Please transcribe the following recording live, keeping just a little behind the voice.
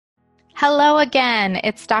Hello again.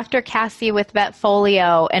 It's Dr. Cassie with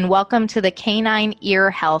Vetfolio, and welcome to the Canine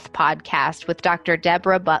Ear Health Podcast with Dr.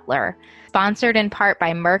 Debera Butler, sponsored in part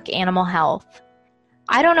by Merck Animal Health.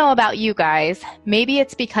 I don't know about you guys, maybe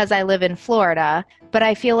it's because I live in Florida, but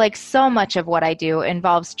I feel like so much of what I do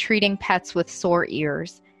involves treating pets with sore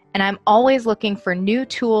ears, and I'm always looking for new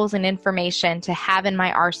tools and information to have in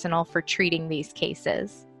my arsenal for treating these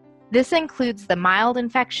cases. This includes the mild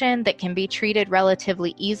infection that can be treated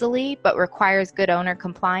relatively easily but requires good owner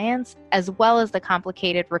compliance, as well as the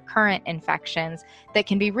complicated recurrent infections that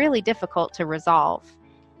can be really difficult to resolve.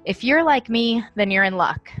 If you're like me, then you're in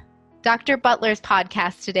luck. Dr. Butler's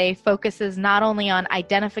podcast today focuses not only on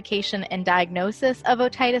identification and diagnosis of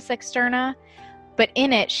otitis externa, but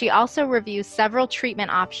in it she also reviews several treatment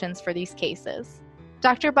options for these cases.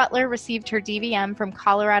 Dr. Butler received her DVM from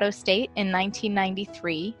Colorado State in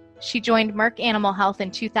 1993. She joined Merck Animal Health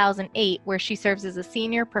in 2008, where she serves as a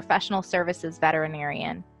senior professional services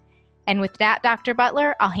veterinarian. And with that, Dr.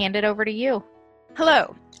 Butler, I'll hand it over to you.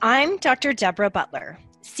 Hello, I'm Dr. Debera Butler,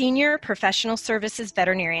 senior professional services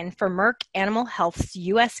veterinarian for Merck Animal Health's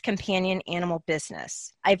U.S. companion animal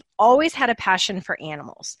business. I've always had a passion for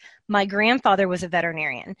animals. My grandfather was a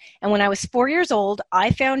veterinarian, and when I was 4 years old,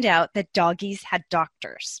 I found out that doggies had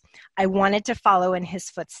doctors. I wanted to follow in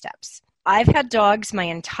his footsteps. I've had dogs my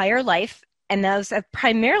entire life, and those have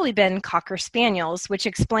primarily been Cocker Spaniels, which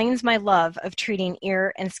explains my love of treating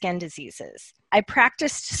ear and skin diseases. I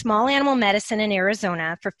practiced small animal medicine in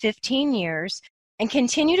Arizona for 15 years and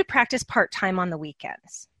continue to practice part-time on the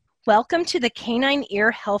weekends. Welcome to the Canine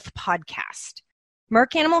Ear Health Podcast.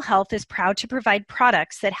 Merck Animal Health is proud to provide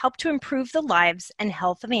products that help to improve the lives and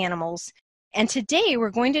health of animals, and today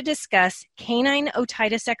we're going to discuss canine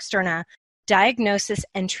otitis externa, diagnosis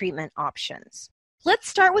and treatment options. Let's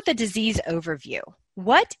start with a disease overview.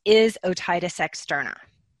 What is otitis externa?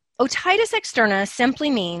 Otitis externa simply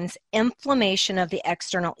means inflammation of the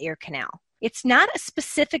external ear canal. It's not a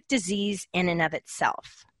specific disease in and of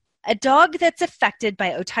itself. A dog that's affected by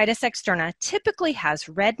otitis externa typically has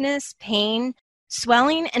redness, pain,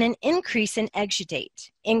 swelling, and an increase in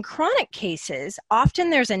exudate. In chronic cases, often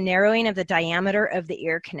there's a narrowing of the diameter of the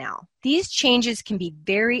ear canal. These changes can be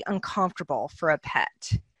very uncomfortable for a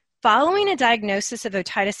pet. Following a diagnosis of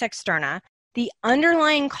otitis externa, the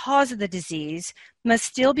underlying cause of the disease must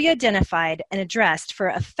still be identified and addressed for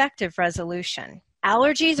effective resolution.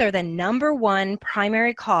 Allergies are the number one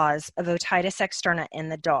primary cause of otitis externa in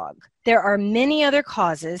the dog. There are many other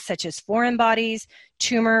causes such as foreign bodies,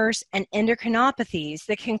 tumors, and endocrinopathies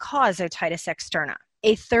that can cause otitis externa.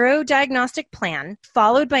 A thorough diagnostic plan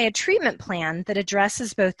followed by a treatment plan that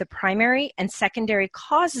addresses both the primary and secondary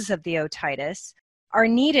causes of the otitis are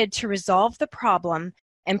needed to resolve the problem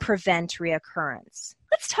and prevent reoccurrence.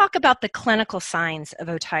 Let's talk about the clinical signs of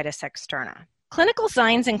otitis externa. Clinical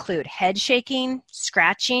signs include head shaking,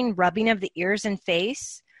 scratching, rubbing of the ears and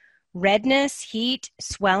face, redness, heat,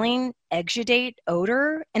 swelling, exudate,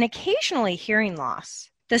 odor, and occasionally hearing loss.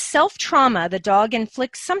 The self-trauma the dog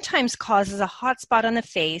inflicts sometimes causes a hot spot on the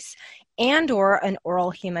face and/or an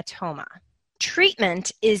oral hematoma.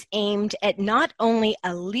 Treatment is aimed at not only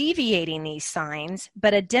alleviating these signs,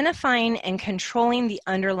 but identifying and controlling the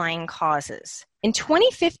underlying causes. In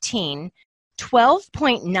 2015,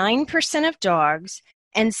 12.9% of dogs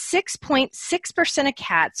and 6.6% of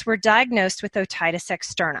cats were diagnosed with otitis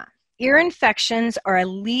externa. Ear infections are a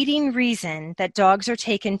leading reason that dogs are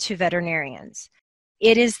taken to veterinarians.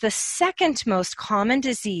 It is the second most common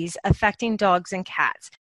disease affecting dogs and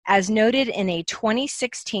cats, as noted in a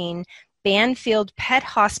 2016 Banfield Pet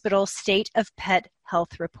Hospital State of Pet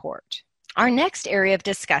Health Report. Our next area of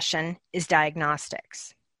discussion is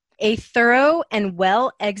diagnostics. A thorough and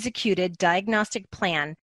well-executed diagnostic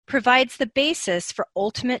plan provides the basis for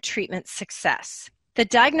ultimate treatment success. The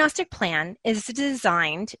diagnostic plan is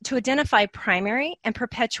designed to identify primary and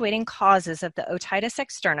perpetuating causes of the otitis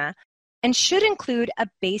externa and should include a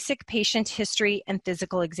basic patient history and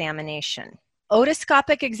physical examination.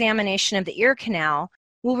 Otoscopic examination of the ear canal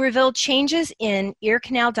will reveal changes in ear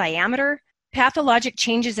canal diameter, pathologic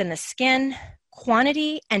changes in the skin,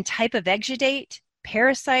 quantity and type of exudate,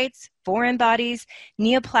 parasites, foreign bodies,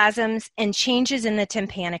 neoplasms, and changes in the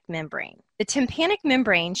tympanic membrane. The tympanic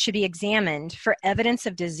membrane should be examined for evidence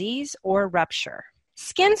of disease or rupture.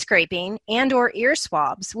 Skin scraping and/or ear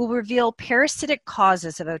swabs will reveal parasitic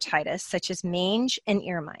causes of otitis, such as mange and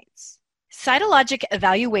ear mites. Cytologic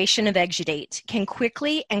evaluation of exudate can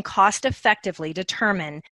quickly and cost-effectively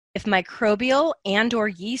determine if microbial and/or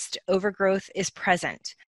yeast overgrowth is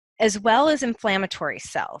present, as well as inflammatory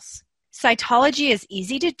cells. Cytology is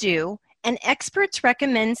easy to do and experts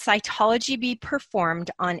recommend cytology be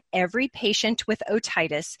performed on every patient with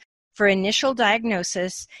otitis for initial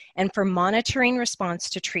diagnosis and for monitoring response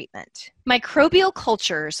to treatment. Microbial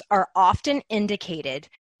cultures are often indicated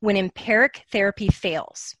when empiric therapy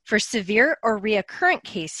fails, for severe or recurrent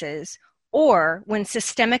cases, or when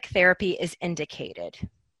systemic therapy is indicated.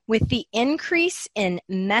 With the increase in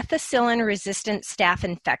methicillin-resistant staph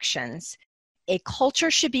infections, a culture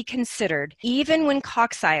should be considered even when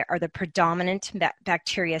cocci are the predominant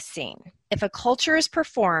bacteria seen. If a culture is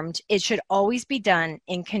performed, it should always be done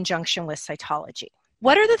in conjunction with cytology.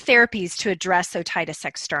 What are the therapies to address otitis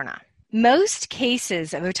externa? Most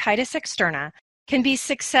cases of otitis externa can be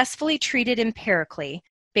successfully treated empirically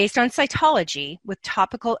based on cytology with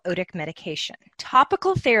topical otic medication.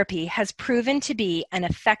 Topical therapy has proven to be an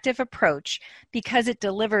effective approach because it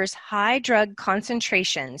delivers high drug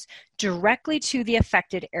concentrations directly to the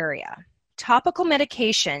affected area. Topical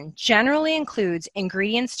medication generally includes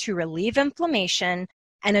ingredients to relieve inflammation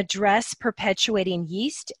and address perpetuating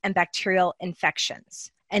yeast and bacterial infections.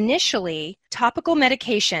 Initially, topical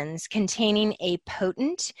medications containing a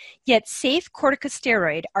potent yet safe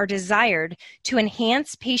corticosteroid are desired to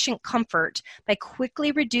enhance patient comfort by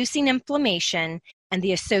quickly reducing inflammation and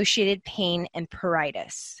the associated pain and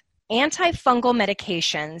pruritus. Antifungal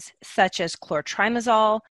medications such as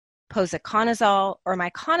chlorotrimazole, posaconazole, or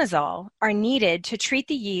miconazole are needed to treat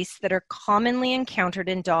the yeasts that are commonly encountered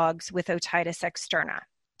in dogs with otitis externa.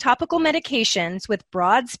 Topical medications with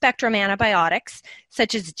broad-spectrum antibiotics,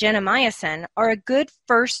 such as gentamicin, are a good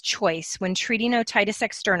first choice when treating otitis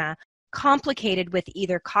externa complicated with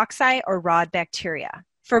either cocci or rod bacteria.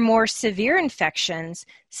 For more severe infections,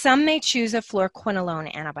 some may choose a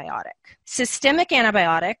fluoroquinolone antibiotic. Systemic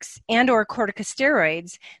antibiotics and/or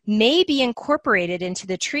corticosteroids may be incorporated into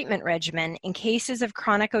the treatment regimen in cases of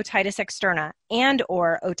chronic otitis externa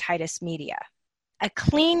and/or otitis media. A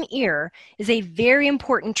clean ear is a very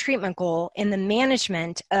important treatment goal in the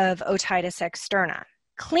management of otitis externa.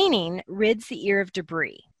 Cleaning rids the ear of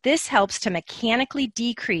debris. This helps to mechanically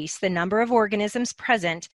decrease the number of organisms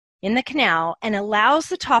present in the canal and allows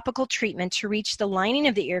the topical treatment to reach the lining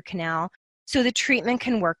of the ear canal so the treatment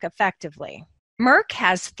can work effectively. Merck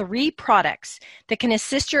has 3 products that can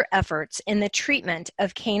assist your efforts in the treatment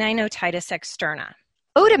of canine otitis externa.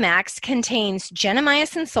 Otimax contains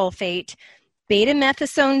gentamicin sulfate,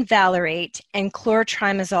 betamethasone valerate, and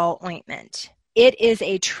chlorotrimazole ointment. It is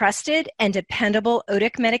a trusted and dependable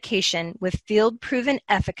otic medication with field-proven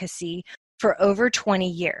efficacy for over 20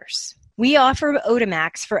 years. We offer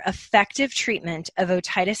Otimax for effective treatment of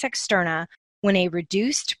otitis externa when a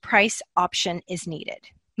reduced price option is needed.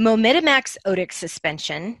 Mometamax Otic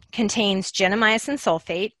Suspension contains gentamicin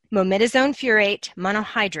sulfate, mometazone furoate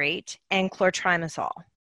monohydrate, and chlorotrimazole.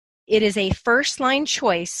 It is a first-line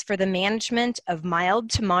choice for the management of mild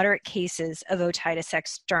to moderate cases of otitis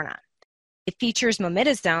externa. It features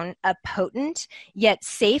mometazone, a potent yet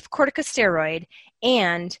safe corticosteroid,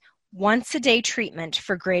 and once-a-day treatment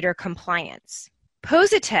for greater compliance.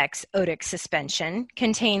 Posatex Otic Suspension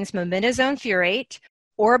contains mometazone furoate,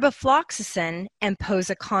 orbifloxacin, and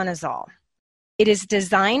posaconazole. It is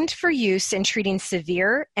designed for use in treating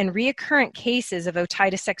severe and recurrent cases of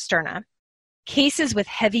otitis externa, cases with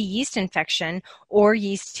heavy yeast infection or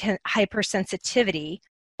yeast hypersensitivity,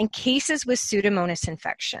 and cases with Pseudomonas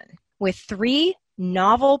infection. With 3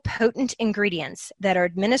 novel potent ingredients that are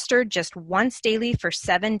administered just once daily for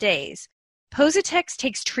 7 days, Posatex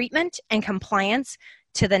takes treatment and compliance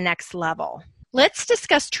to the next level. Let's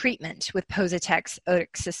discuss treatment with Posatex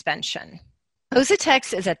Otic Suspension.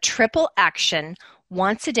 Posatex is a triple action,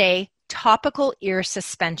 once-a-day topical ear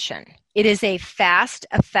suspension. It is a fast,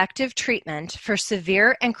 effective treatment for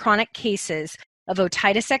severe and chronic cases of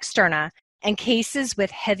otitis externa and cases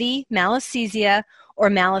with heavy malassezia or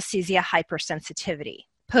malassezia hypersensitivity.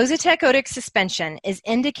 Posatex Otic Suspension is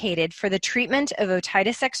indicated for the treatment of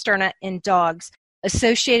otitis externa in dogs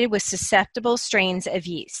associated with susceptible strains of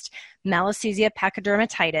yeast, Malassezia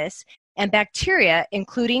pachydermatitis, and bacteria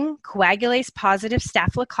including coagulase-positive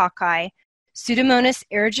staphylococci, Pseudomonas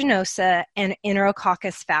aeruginosa, and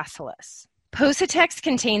Enterococcus facilis. Posatex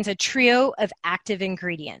contains a trio of active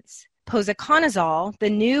ingredients. Posaconazole, the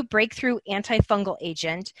new breakthrough antifungal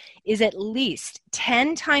agent, is at least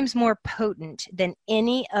 10 times more potent than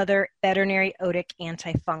any other veterinary otic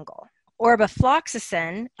antifungal.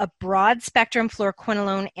 Orbifloxacin, a broad-spectrum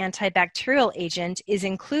fluoroquinolone antibacterial agent, is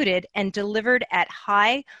included and delivered at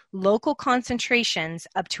high local concentrations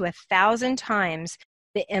up to 1,000 times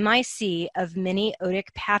the MIC of many otic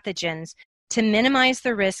pathogens to minimize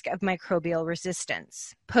the risk of microbial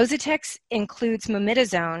resistance. Posatex includes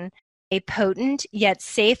mometazone, a potent yet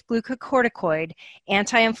safe glucocorticoid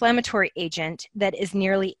anti-inflammatory agent that is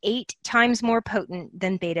nearly 8 times more potent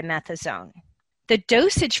than betamethasone. The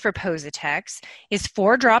dosage for Posatex is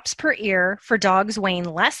 4 drops per ear for dogs weighing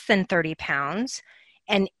less than 30 pounds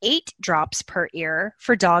and 8 drops per ear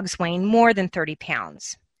for dogs weighing more than 30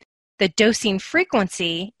 pounds. The dosing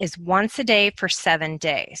frequency is once a day for 7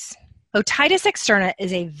 days. Otitis externa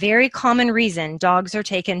is a very common reason dogs are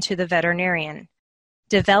taken to the veterinarian.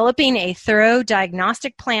 Developing a thorough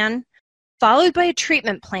diagnostic plan, followed by a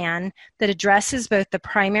treatment plan that addresses both the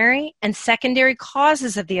primary and secondary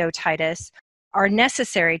causes of the otitis, are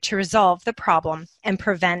necessary to resolve the problem and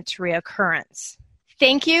prevent reoccurrence.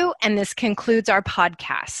 Thank you, and this concludes our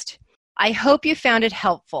podcast. I hope you found it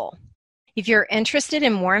helpful. If you're interested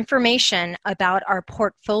in more information about our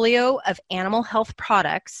portfolio of animal health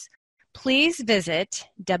products, please visit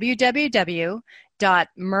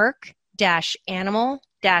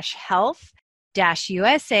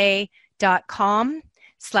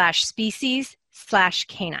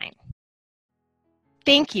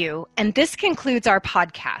Thank you, and this concludes our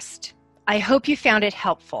podcast. I hope you found it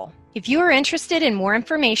helpful. If you are interested in more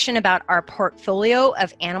information about our portfolio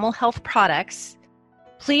of animal health products,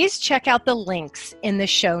 please check out the links in the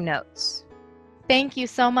show notes. Thank you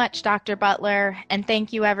so much, Dr. Butler, and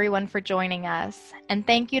thank you everyone for joining us. And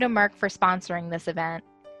thank you to Merck for sponsoring this event.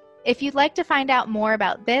 If you'd like to find out more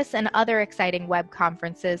about this and other exciting web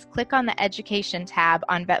conferences, click on the Education tab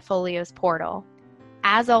on Vetfolio's portal.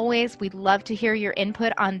 As always, we'd love to hear your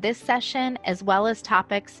input on this session as well as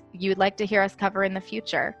topics you'd like to hear us cover in the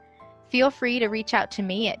future. Feel free to reach out to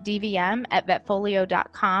me at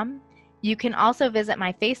dvm@vetfolio.com. You can also visit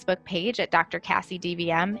my Facebook page at Dr. Cassie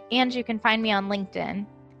DVM, and you can find me on LinkedIn.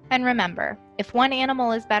 And remember, if one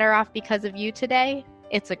animal is better off because of you today,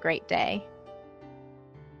 it's a great day.